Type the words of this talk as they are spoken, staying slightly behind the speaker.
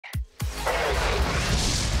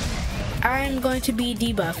I'm going to be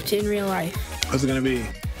debuffed in real life. What's it gonna be?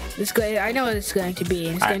 I know what it's going to be,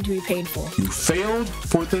 and it's going to be painful. You failed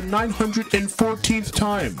for the 914th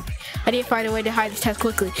time. I need to find a way to hide this test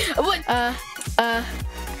quickly. What? Oh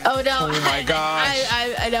no. Oh my gosh.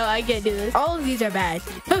 I know, I can't do this. All of these are bad.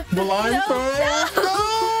 Blindfold.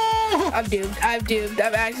 No. I'm doomed. I'm doomed.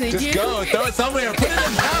 I'm actually doomed. Just go. Throw it somewhere. Put it in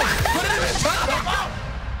top. Put it in top.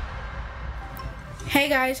 Hey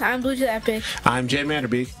guys, I'm Blue to the Epic. I'm Jay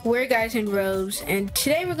Manderbeek. We're GuysInRobes, and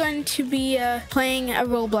today we're going to be playing a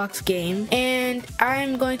Roblox game, and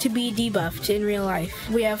I'm going to be debuffed in real life.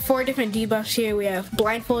 We have 4 different debuffs here. We have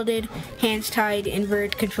blindfolded, hands tied,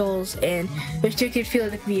 inverted controls, and restricted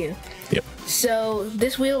field of view. Yep. So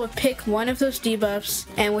this wheel will pick one of those debuffs,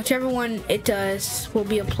 and whichever one it does will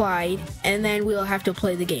be applied, and then we'll have to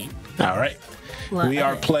play the game. All right. We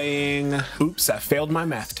are playing Oops, I Failed My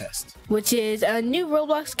Math Test, which is a new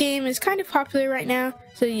Roblox game. It's kind of popular right now,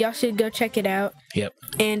 so y'all should go check it out. Yep.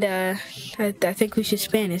 And I think we should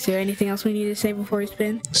spin. Is there anything else we need to say before we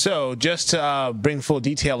spin? So just to bring full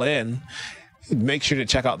detail in, make sure to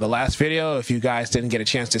check out the last video if you guys didn't get a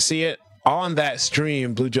chance to see it. On that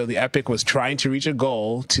stream, Blue Joe the Epic was trying to reach a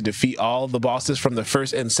goal to defeat all the bosses from the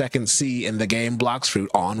first and second C in the game Blox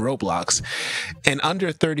Fruit on Roblox in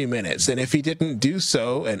under 30 minutes. And if he didn't do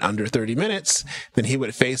so in under 30 minutes, then he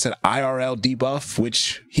would face an IRL debuff,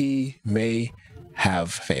 which he may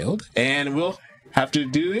have failed. And we'll have to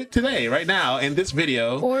do it today, right now, in this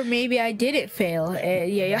video. Or maybe I didn't fail. Yeah,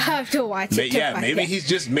 you'll have to watch it. Maybe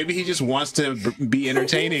he just wants to be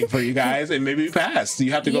entertaining for you guys, and maybe he passed.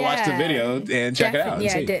 You have to go watch the video and check it out.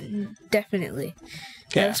 Definitely.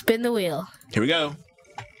 Yeah. Let's spin the wheel. Here we go.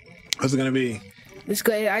 What's it gonna be?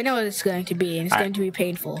 I know what it's going to be, and it's going to be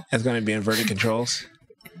painful. It's going to be inverted controls.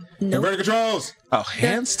 Nope. Inverted controls. Oh,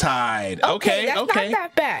 hands tied. Okay, that's not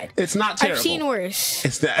that bad. It's not terrible. I've seen worse.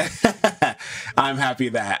 It's that. I'm happy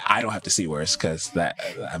that I don't have to see worse, because I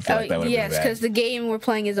feel like that would have been bad. Yes, because the game we're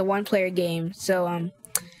playing is a 1-player game, so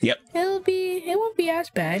yep. It won't be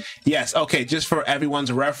as bad. Yes. Okay. Just for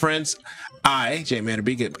everyone's reference, I, Jay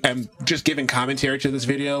Manderbeek, am just giving commentary to this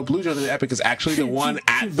video. Blue Joe the Epic is actually the one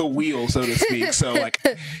at the wheel, so to speak. So like,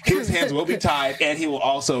 his hands will be tied, and he will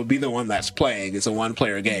also be the one that's playing. It's a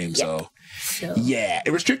 1-player game, yep. so yeah.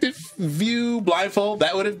 A restricted view blindfold,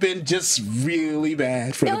 that would have been just really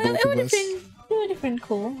bad for the both of us. It would have been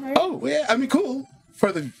cool. Right? Oh yeah, I mean cool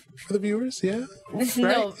for the viewers, yeah. Right?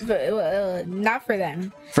 No, but, not for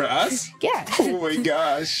them. For us? Yeah. Oh my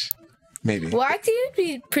gosh. Maybe. Well, actually, it'd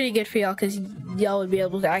be pretty good for y'all, because y'all would be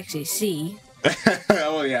able to actually see.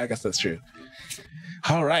 Oh yeah, I guess that's true.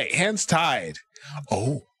 All right, hands tied.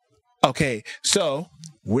 Oh, okay. So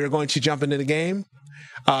we're going to jump into the game.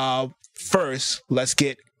 First, let's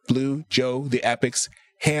get Blue Joe the Epic's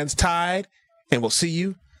hands tied, and we'll see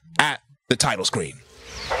you at the title screen.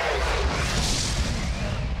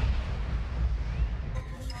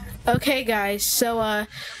 Okay, guys, so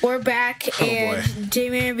we're back, and Jay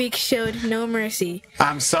Manderbeek showed no mercy.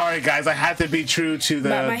 I'm sorry, guys. I had to be true to the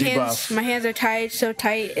debuff. My hands are tied so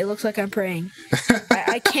tight it looks like I'm praying.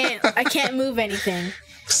 I can't move anything.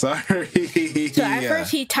 Sorry. So at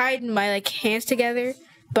first he tied my hands together,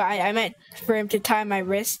 but I meant for him to tie my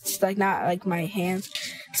wrists, not like my hands.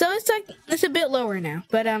 So it's a bit lower now,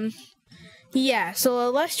 but yeah.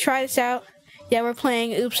 So let's try this out. Yeah, we're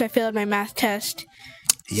playing Oops, I Failed My Math Test.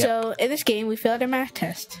 Yep. So in this game, we failed our math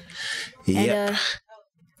test. Yep. And,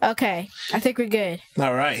 okay, I think we're good.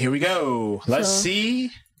 All right, here we go. Let's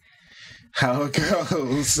see how it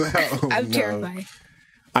goes. Oh, I'm terrified.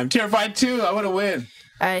 I'm terrified too. I want to win.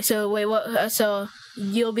 All right, so wait, what? So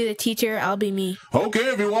you'll be the teacher, I'll be me. Okay,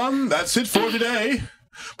 everyone, that's it for today.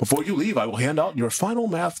 Before you leave, I will hand out your final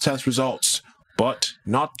math test results, but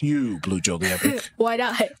not you, Blue Joe the Epic. Why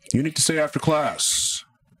not? You need to stay after class.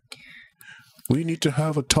 We need to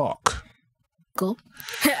have a talk. Cool.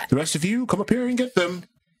 The rest of you, come up here and get them.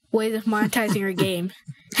 Ways of monetizing your game.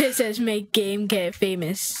 It says make game get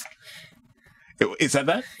famous. Is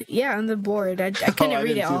that? Yeah, on the board. I couldn't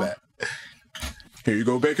read it all. That. Here you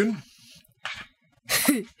go, Bacon.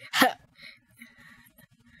 Here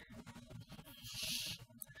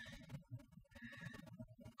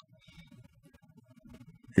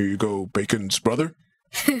you go, Bacon's brother.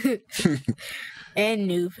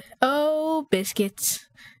 And noob. Oh, biscuits.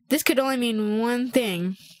 This could only mean one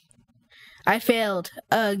thing. I failed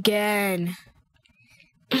again.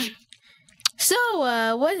 So,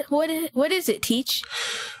 what is it, Teach?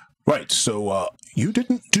 Right, so, you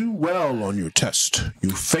didn't do well on your test. You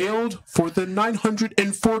failed for the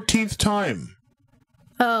 914th time.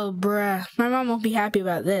 Oh, bruh. My mom won't be happy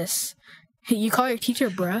about this. You call your teacher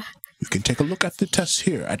bruh? You can take a look at the test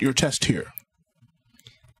here, at your test here.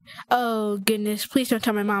 Oh, goodness. Please don't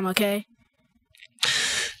tell my mom, okay?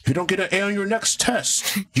 If you don't get an A on your next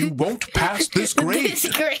test, you won't pass this grade.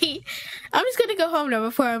 This grade. I'm just going to go home now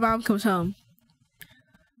before my mom comes home.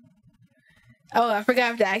 Oh, I forgot I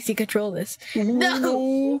have to actually control this.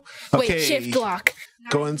 No. Okay. Wait, shift lock.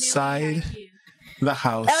 Go inside the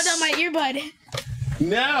house. Oh, no, my earbud.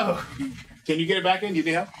 No. Can you get it back in? Do you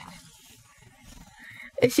need help?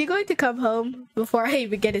 Is she going to come home before I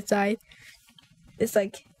even get inside? It's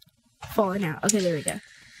like falling out. Okay, there we go.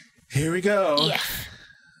 Here we go. Yeah.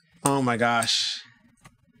 Oh my gosh.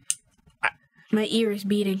 My ear is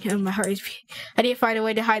beating and my heart is beating. I need to find a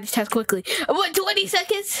way to hide this test quickly. What, 20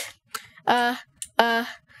 seconds? Oh no.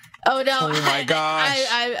 Oh my gosh.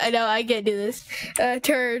 I know, I can't do this.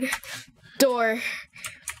 Turn. Door.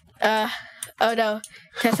 Oh no.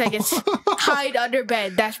 10 seconds. Hide under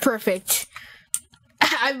bed. That's perfect.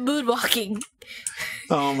 I'm moonwalking.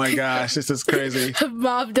 Oh my gosh, this is crazy.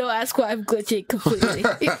 Mom, don't ask why I'm glitching completely.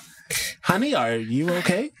 Honey, are you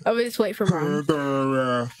okay? I'm gonna just wait for Mom.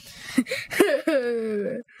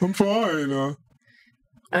 I'm fine. Oh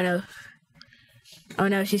no. Oh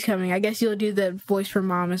no, she's coming. I guess you'll do the voice for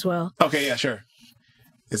Mom as well. Okay, yeah, sure.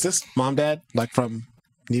 Is this Mom, Dad? Like from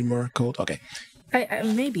Need More Cold? Okay.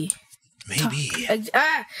 Maybe. Maybe.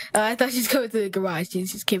 I thought she's going through the garage. She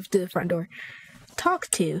just came through the front door. Talk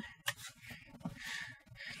to.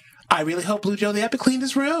 I really hope Blue Joe the Epic cleaned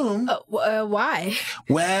his room. Why?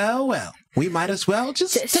 Well, we might as well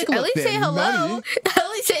just take a look. At least say hello. At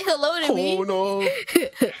least say hello to me. Oh no.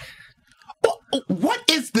 What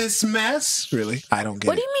is this mess? Really? I don't get it.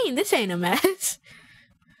 What do you mean? This ain't a mess.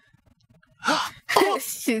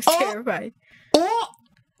 She's terrified.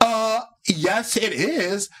 Yes, it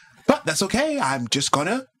is. But that's okay. I'm just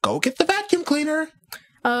gonna go get the vacuum cleaner.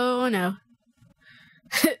 Oh no.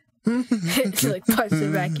 It's like punch the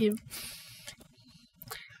vacuum.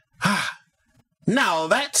 Now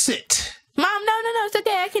that's it. Mom, no, it's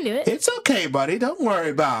okay. I can do it. It's okay, buddy. Don't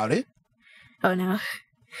worry about it. Oh no.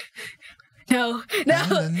 No.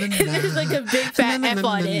 There's like a big fat F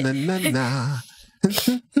on it.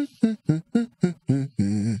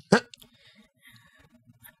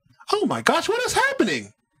 Oh my gosh, what is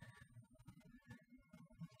happening?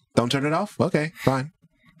 Don't turn it off? Okay, fine.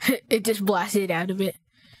 It just blasted out a bit.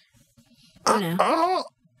 Oh no.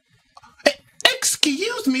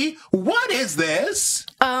 Excuse me, what is this?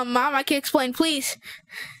 Mom, I can explain, please.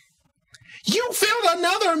 You failed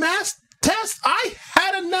another math test? I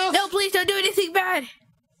had enough. No, please don't do anything bad.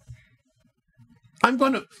 I'm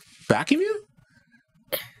going to vacuum you?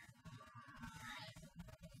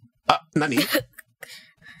 Nani?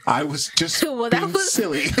 I was just being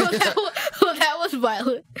silly. That was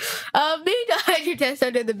violent. Maybe don't hide your test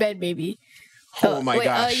under the bed, maybe. Oh my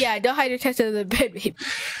gosh. Yeah, don't hide your test under the bed, baby.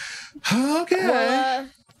 Okay. Well,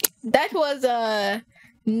 that was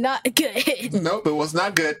not good. Nope, it was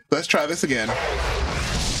not good. Let's try this again.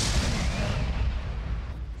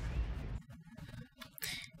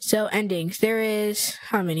 So endings. There is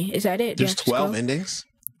how many? Is that it? There's 12 endings.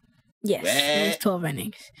 Yes, there's 12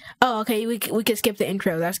 endings. Oh, okay. We could skip the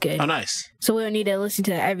intro. That's good. Oh, nice. So we don't need to listen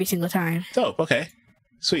to that every single time. Dope. Okay.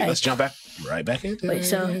 Sweet. Let's jump right back into it. Wait.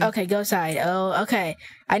 So okay, go side. Oh, okay.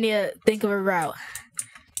 I need to think of a route.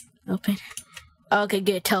 Open. Okay,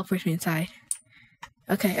 good. Teleports me inside.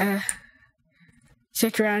 Okay.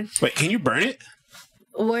 Search around. Wait, can you burn it?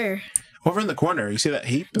 Where? Over in the corner. You see that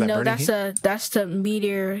heat? No, that's the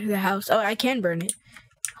meteor. The house. Oh, I can burn it.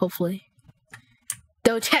 Hopefully.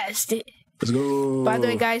 Don't test it. Let's go. By the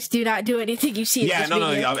way, guys, do not do anything you see. Yeah,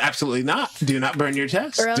 no, absolutely not. Do not burn your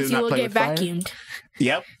test. Or else you will get vacuumed.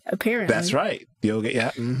 Yep. Apparently. That's right. You'll get,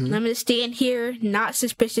 yeah. Mm-hmm. I'm going to stand here, not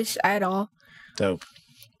suspicious at all. Dope.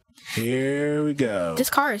 Here we go. This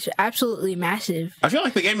car is absolutely massive. I feel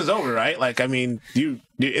like the game is over, right? Like, I mean,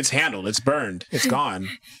 it's handled. It's burned. It's gone.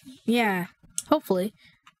 Yeah. Hopefully.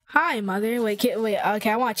 Hi, Mother. Wait. Okay,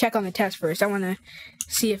 I want to check on the test first. I want to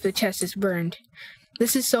see if the test is burned.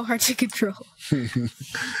 This is so hard to control. I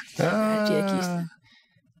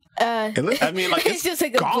mean, like, it's just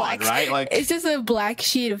like gone, right? Like, it's just a black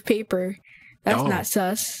sheet of paper. That's not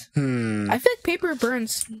sus. I feel like paper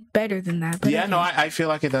burns better than that. But yeah, no, I feel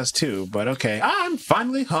like it does too. But okay, I'm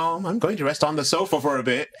finally home. I'm going to rest on the sofa for a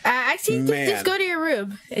bit. Actually, just go to your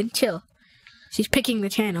room and chill. She's picking the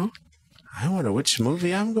channel. I wonder which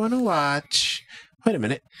movie I'm going to watch. Wait a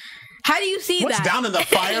minute. How do you see What's down in the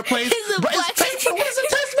fireplace? It's a black paper. What is the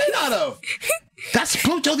test made out of? That's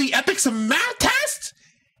Pluto the Epic's math test?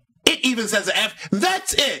 It even says an F.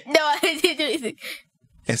 That's it. No, I didn't do anything.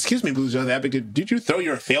 Excuse me, Blue Joe the Epic. Did you throw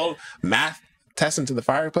your failed math test into the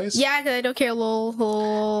fireplace? Yeah, because I don't care, lol.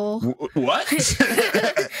 What?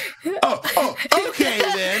 oh, okay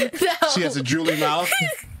then. No. She has a drooly mouth.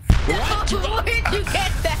 What? Where did you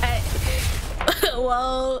get that?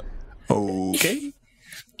 Well. Okay.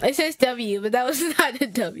 It says W, but that was not a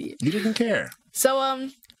W. You didn't care. So,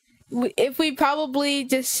 if we probably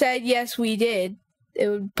just said yes, we did, it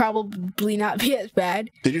would probably not be as bad.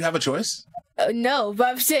 Did you have a choice? No, but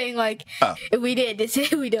I'm saying, like, if we did, to say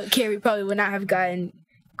we don't care, we probably would not have gotten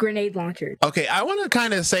grenade launcher. Okay, I want to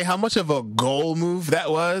kind of say how much of a goal move that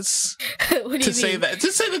was. What do you mean? Say that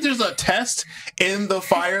there's a test in the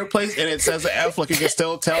fireplace and it says F, like you can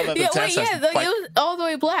still tell that the test has, it was all the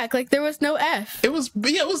way black, like there was no F. It was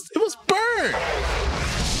burned.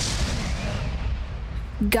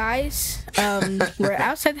 Guys, we're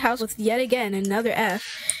outside the house with yet again another F,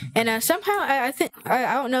 and somehow I think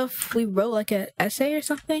I don't know if we wrote like an essay or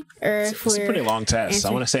something, or if it's a pretty long test.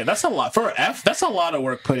 I want to say that's a lot for an F. That's a lot of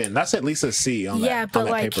work put in. That's at least a C on that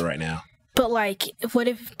paper right now. But like, what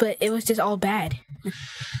if? But it was just all bad.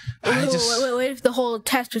 What if the whole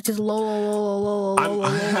test was just low?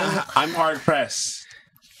 I'm hard pressed.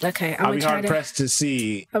 Okay, I'll be hard pressed to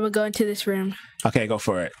see. I'm gonna go into this room. Okay, go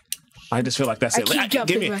for it. I just feel like that's it.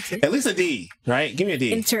 Give me at least a D, right? Give me a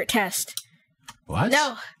D. Insert test. What?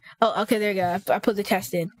 No. Oh, okay, there you go. I put the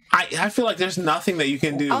test in. I feel like there's nothing that you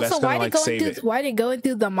can do that's gonna like save it. Why did it go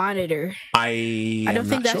into the monitor? I don't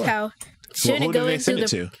think that's how. Shouldn't it go into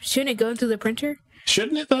the printer?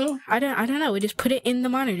 Shouldn't it though? I don't know. We just put it in the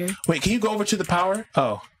monitor. Wait, can you go over to the power?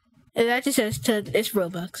 Oh. That just says it's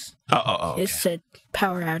Roblox. Oh. Okay. It's a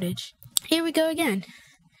power outage. Here we go again.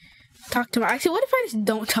 Talk to Mom. Actually, what if I just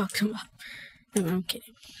don't talk to Mom? No, I'm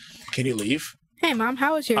kidding. Can you leave? Hey, Mom,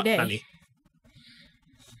 how was your day? Honey.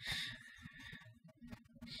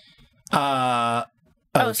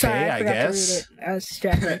 Okay, sorry, I forgot guess. to read it. I was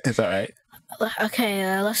distracted. It's all right.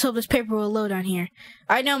 Okay, let's hope this paper will load on here.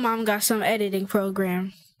 I know Mom got some editing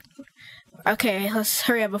program. Okay, let's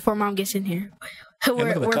hurry up before Mom gets in here.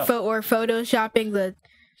 We're photoshopping the.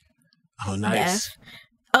 Oh, nice.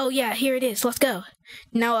 Oh, yeah, here it is. Let's go.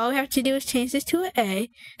 Now all we have to do is change this to an A.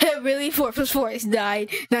 Really? 4 plus 4 is 9.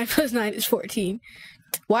 9 plus 9 is 14.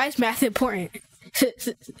 Why is math important?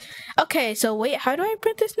 Okay, so wait, how do I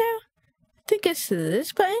print this now? I think it's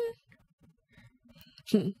this button.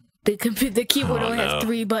 The keyboard only has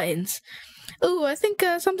 3 buttons. Ooh, I think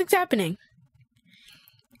something's happening.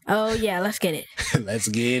 Oh, yeah, let's get it. Let's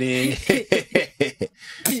get it.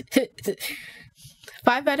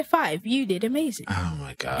 5 out of 5. You did amazing. Oh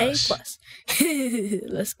my gosh. A+.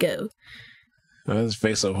 Let's go. Oh, his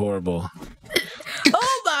face so horrible.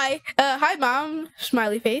 Oh my. Hi, Mom.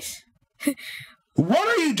 Smiley face. What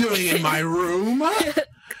are you doing in my room?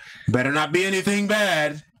 Better not be anything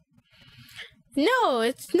bad. No,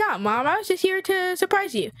 it's not, Mom. I was just here to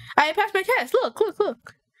surprise you. I passed my test. Look.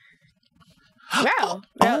 Wow.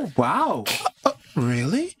 Oh, wow.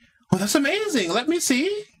 Really? Well, that's amazing. Let me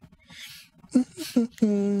see.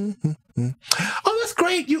 Oh, that's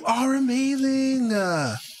great. You are amazing.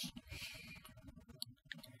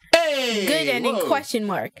 Hey. Good ending, question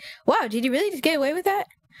mark. Wow, did you really just get away with that?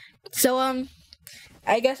 So,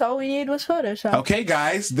 I guess all we needed was Photoshop. Okay,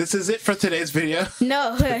 guys, this is it for today's video.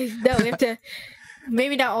 No, we have to,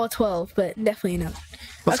 maybe not all 12, but definitely not.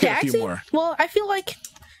 Let's get a few more. Well, I feel like,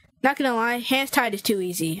 not gonna lie, hands tied is too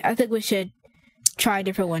easy. I think we should try a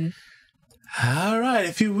different one. All right,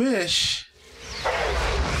 if you wish.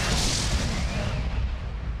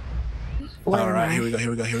 All right, here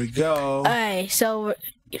we go. All right, so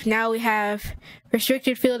now we have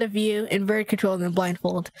restricted field of view, inverted control, and then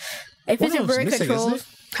blindfold. If it's inverted control,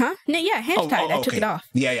 huh? No, yeah, hands tied. I took it off.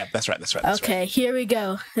 Yeah, that's right. Okay, here we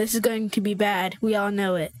go. This is going to be bad. We all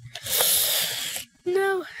know it.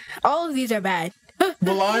 No, all of these are bad.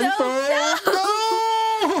 Blindfold.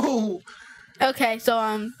 No. Okay,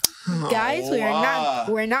 so guys,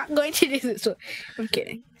 we're not going to do this one. I'm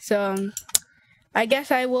kidding. So I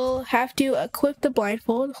guess I will have to equip the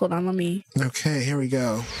blindfold. Hold on, let me. Okay, here we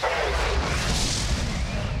go.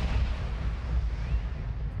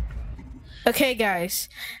 Okay, guys,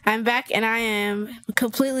 I'm back and I am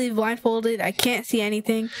completely blindfolded. I can't see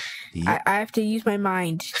anything. Yep. I have to use my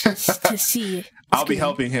mind to see. I'll be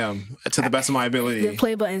helping him to the best of my ability. The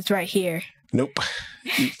play button's right here. Nope.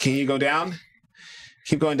 Can you go down?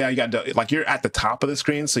 Keep going down. You got to, like, you're at the top of the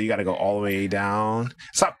screen, so you got to go all the way down.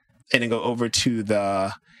 Stop. And then go over to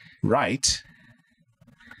the right.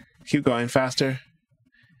 Keep going faster.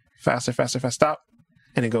 Faster. Stop.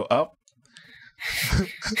 And then go up.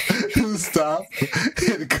 Stop.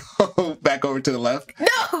 And go back over to the left.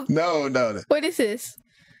 No. No. What is this?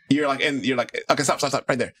 you're like okay, stop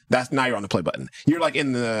right there. That's now you're on the play button. You're like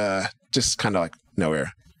in the just kind of like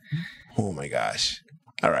nowhere. Oh my gosh.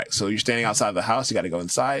 All right, so you're standing outside the house. You got to go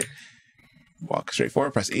inside. Walk straight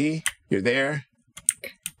forward. Press E. You're there.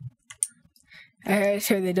 All right,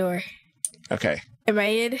 through the door. Okay. Am I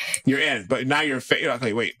in? You're in, but now you're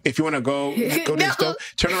okay. Wait, if you want to go to the stove,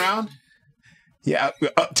 turn around. Yeah,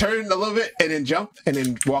 turn a little bit and then jump and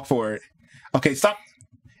then walk forward. Okay, stop,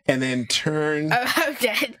 and then turn. I'm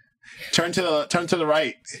dead. Turn to the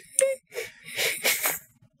right.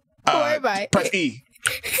 Where am I? Press E.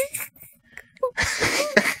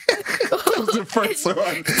 That was the first one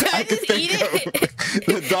I could think of.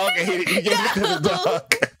 The dog ate it. You gave it to the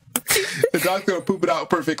dog. The dog's gonna poop it out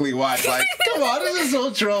perfectly. Watch, like, come on, this is so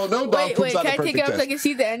troll. No dog poops out a perfect test. Wait, can I take it off so I can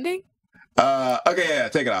see the ending? Okay, yeah,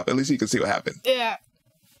 take it off. At least you can see what happened. Yeah,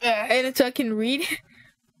 and so I can read.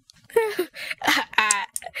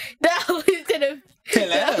 No, he's gonna.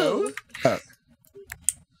 Hello. No.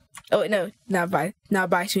 Oh no, not by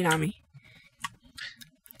tsunami.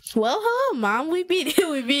 Well, hello, Mom. We beat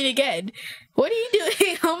again. What are you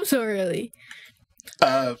doing home so early?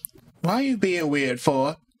 Why are you being weird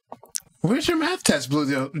for? Where's your math test, Blue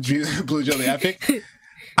Joe the Epic?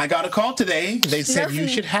 I got a call today. They said you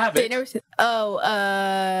should have it. They never said. Oh,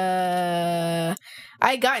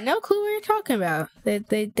 I got no clue what you're talking about. They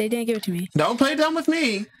didn't give it to me. Don't play dumb with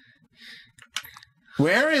me.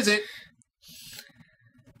 Where is it?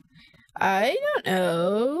 I don't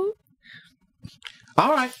know.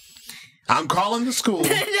 All right. I'm calling the school.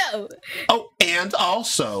 No. Oh, and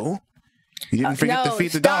also, you didn't forget to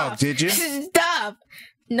feed the dog, did you? Stop.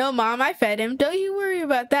 No, Mom, I fed him. Don't you worry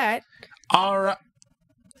about that. All right.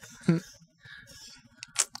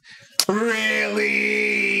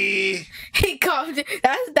 Really? He called.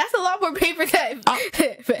 That's a lot more paper than I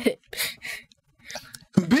fed him.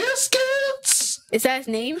 Biscuits? Is that his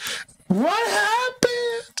name? What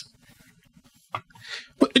happened?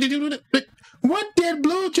 What did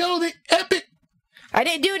Blue Joe the Epic? I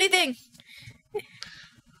didn't do anything.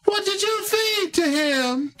 What did you feed to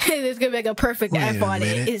him? There's gonna be like a perfect F on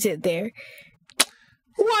it. Is it there?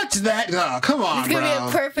 What's that? No, come on, bro. It's gonna be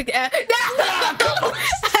a perfect F. No!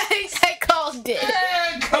 I called it.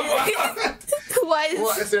 Come on.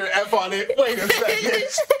 What is there an F on it? Wait a second.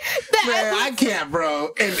 Man, I can't,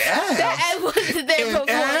 bro. An F? That F wasn't there before.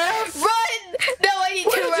 F? Run! No, I need to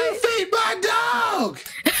run. What did you feed my dog?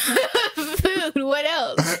 Food. What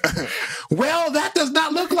else? Well, that does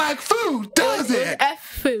not look like food, does it? F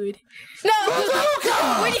food. No.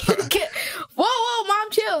 What do you get? Whoa, Mom,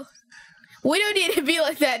 chill. We don't need to be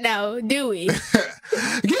like that now, do we?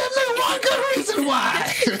 Give me one good reason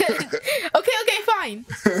why. Okay, fine.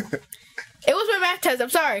 It was my math test. I'm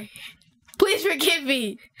sorry. Please forgive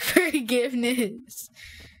me. Forgiveness.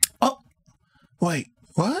 Oh, wait,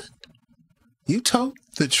 what? You told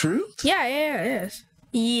the truth? Yes.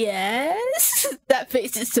 Yes. That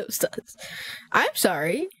face is so sus. I'm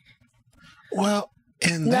sorry. Well,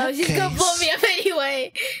 in that case... No, she's gonna blow me up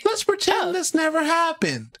anyway. Let's pretend this never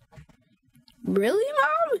happened. Really,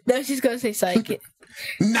 Mom? No, she's gonna say psychic.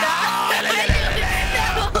 No!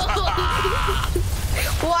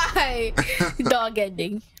 Why? Dog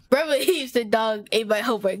ending. Bro believes the dog ate my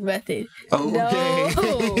homework method. Okay. No.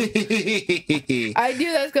 I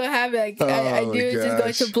knew that was gonna happen. Like, I knew it was just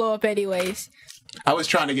going to blow up anyways. I was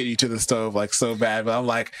trying to get you to the stove like so bad, but I'm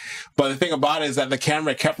like, but the thing about it is that the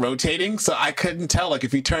camera kept rotating, so I couldn't tell like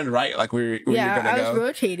if you turned right, like where you're gonna go. I was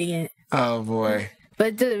rotating it. Oh boy. But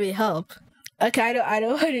it didn't really help. Okay, I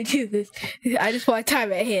don't want to do this. I just want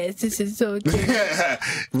time at hands. This is so cute.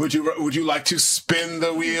 Would you like to spin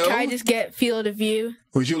the wheel? Can I just get field of view?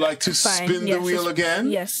 Would you like to spin the wheel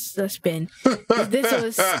again? Yes, let's spin. This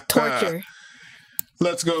was torture.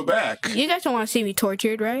 Let's go back. You guys don't want to see me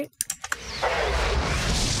tortured, right?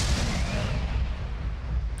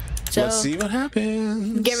 So, let's see what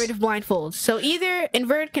happens. Get rid of blindfolds. So either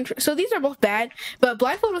inverted control. So these are both bad, but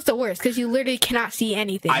blindfold was the worst because you literally cannot see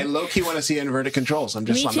anything. I low-key want to see inverted controls. I'm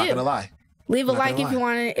not gonna lie. Leave a like if you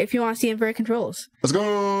want to see inverted controls. Let's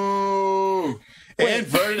go.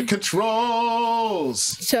 Inverted controls.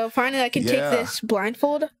 So finally, I can take this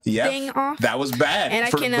blindfold thing off. That was bad. And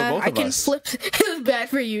I can flip. It was bad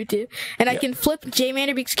for you too. And I can flip Jay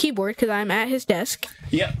Manderbeek's keyboard because I'm at his desk.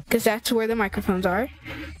 Yep. Because that's where the microphones are.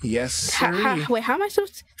 Yes. Wait, how am I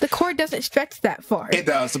supposed to? The cord doesn't stretch that far. It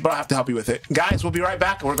does, but I'll have to help you with it. Guys, we'll be right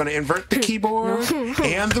back. We're going to invert the keyboard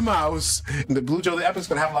and the mouse. And the Blue Joe the Epic's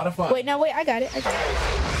going to have a lot of fun. Wait, I got it.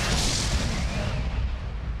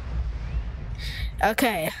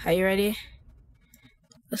 Okay, are you ready?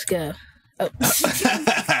 Let's go. Oh.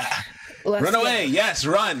 Run away. Yes,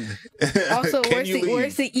 run. Also,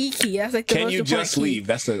 where's the E key? That's like the most important key. Can you just leave?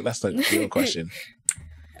 That's the real question.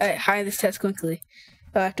 All right, hide this test quickly.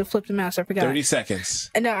 I have to flip the mouse. I forgot. 30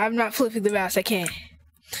 seconds. No, I'm not flipping the mouse. I can't.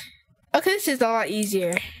 Okay, this is a lot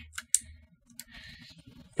easier.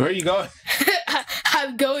 Where are you going?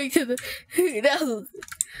 I'm going to the... No.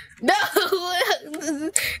 No.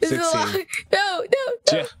 16. No.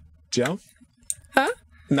 Jump? Huh?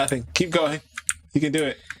 Nothing. Keep going. You can do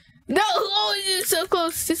it. No. Oh, you're so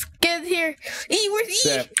close. Just get here. E, where's E?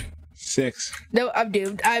 7, 6. No, I'm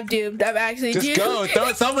doomed. I'm actually doomed. Just go. Throw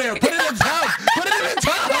it somewhere. Put it in the tub. Put it in the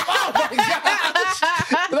tub. Oh, my gosh.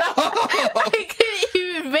 No. I couldn't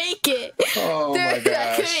even make it. Oh, my gosh.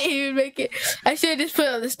 I couldn't even make it. I should have just put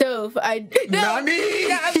it on the stove. Not me.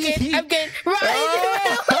 No, I'm getting.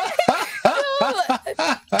 Right.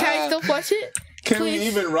 Can I still flush it? Can we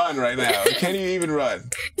even run right now? Can you even run?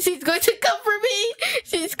 She's going to come for me.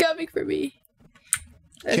 She's coming for me.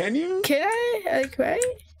 Can you? Can I? Like, right?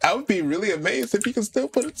 I would be really amazed if you can still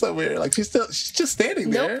put it somewhere. Like she's just standing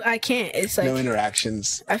there. Nope, I can't. It's like no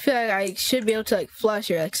interactions. I feel like I should be able to like flush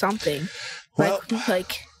or like something. Well,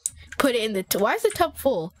 like put it in the. Why is the tub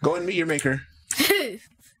full? Go and meet your maker.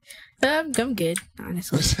 I'm good,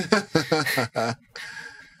 honestly.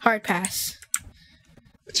 Hard pass.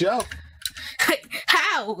 Jump.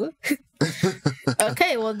 How?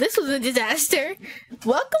 Okay, well, this was a disaster.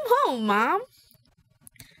 Welcome home, Mom.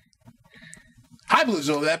 Hi, Blue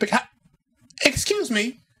Joe Epic. Hi. Excuse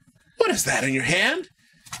me. What is that in your hand?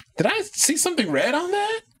 Did I see something red on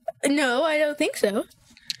that? No, I don't think so.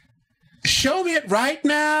 Show me it right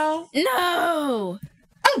now. No.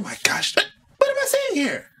 Oh my gosh. What am I saying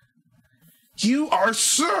here? You are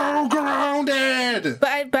so grounded.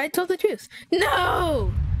 But I told the truth.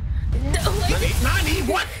 No. Nani,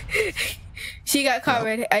 what? She got caught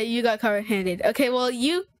you got caught red-handed. Okay, well,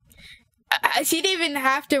 she didn't even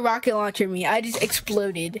have to rocket launcher me. I just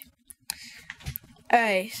exploded.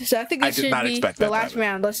 Alright, so I think this should be the last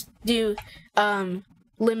round. Let's do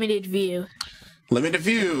limited view. Limited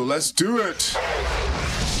view. Let's do it.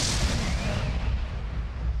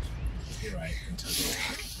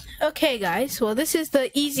 Okay, guys. Well, this is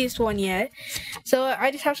the easiest one yet. So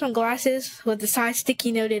I just have some glasses with the side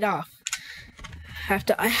sticky noted off. I have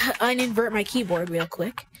to uninvert my keyboard real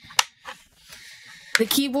quick. The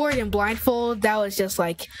keyboard and blindfold, that was just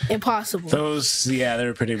like impossible. Those, yeah, they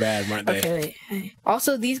were pretty bad, weren't they? Okay, wait.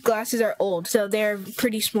 Also, these glasses are old, so they're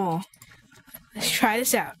pretty small. Let's try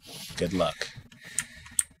this out. Good luck.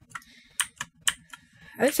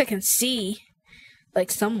 At least I can see,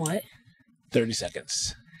 like, somewhat. 30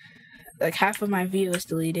 seconds. Like, half of my view is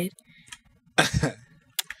deleted. That's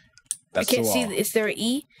I can't see. Is there an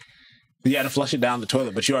E? You had to flush it down the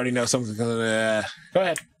toilet, but you already know something's gonna. Go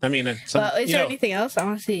ahead. I mean, is there anything else? I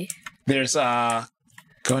want to see. There's go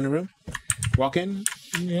in the room. Walk in.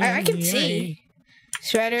 I can see.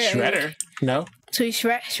 Shredder. Shredder. No. So you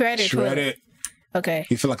shred it. Shred it. Okay.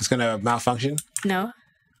 You feel like it's gonna malfunction? No.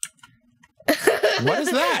 What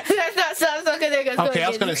is that? That's not gonna okay, I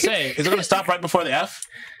was gonna say, is it gonna stop right before the F?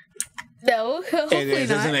 No, hopefully it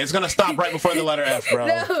is, not. Isn't it? It's gonna stop right before the letter F, bro.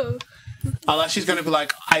 No. Unless she's gonna be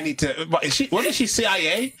like, I need to. Wasn't she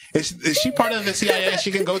CIA? Is she part of the CIA?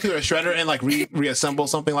 She can go through a shredder and like reassemble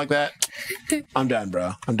something like that. I'm done,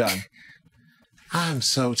 bro. I'm done. I'm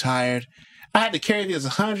so tired. I had to carry these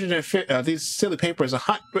 150 these silly papers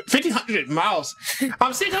 1,500 miles.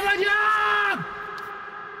 I'm sick of my job.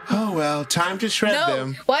 Oh well, time to shred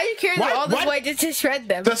them. Why are you carrying them all this way just to shred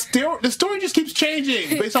them? The story just keeps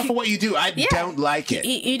changing based off of what you do. I don't like it.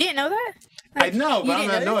 You didn't know that? I know, but I'm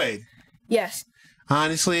annoyed. Yes.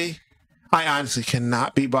 Honestly, I honestly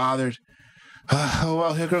cannot be bothered. Oh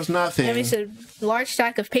well, here goes nothing. I mean, it's a large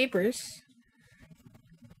stack of papers.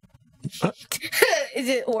 Is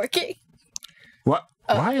it working? What?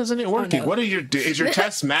 Why isn't it working? Oh, no. What is your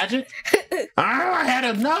test magic? I had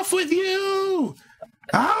enough with you.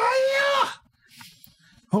 Oh, yeah.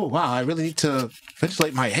 Oh, wow. I really need to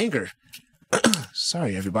ventilate my anger.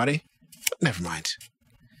 Sorry, everybody. Never mind.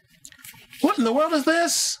 What in the world is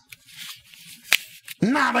this?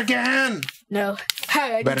 Not again. No.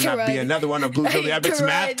 Better not be another one of Blue Joe the Epic's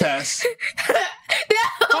math tests. No.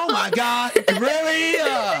 Oh, my God. Really?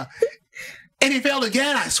 And he failed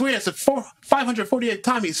again. I swear it's the 548th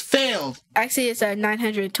time he's failed. Actually, it's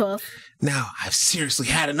 912. Now, I've seriously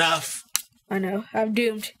had enough. I know. I'm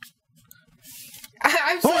doomed.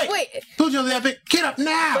 Wait. Blue Joe the Epic, get up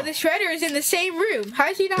now. But the shredder is in the same room. How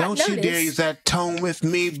did you not notice? Don't you dare use that tone with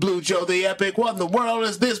me, Blue Joe the Epic. What in the world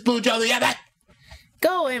is this, Blue Joe the Epic?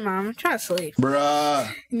 Go away, Mom. I'm trying to sleep.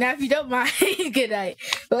 Bruh. Now, if you don't mind, good night.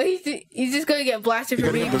 Well, he's just gonna get blasted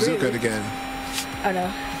for being rude. Bazooka again. Oh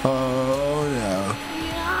no. Oh no.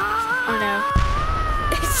 Oh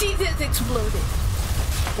no. She just exploded.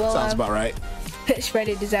 Well, Sounds about right.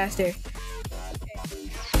 Shredded disaster.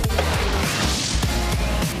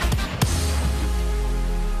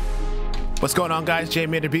 What's going on, guys? Jay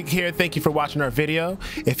Beak here. Thank you for watching our video.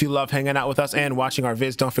 If you love hanging out with us and watching our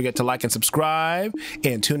vids, don't forget to like and subscribe,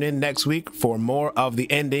 and tune in next week for more of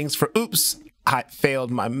the endings for Oops, I Failed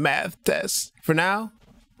My Math Test. For now,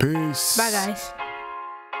 peace. Bye, guys.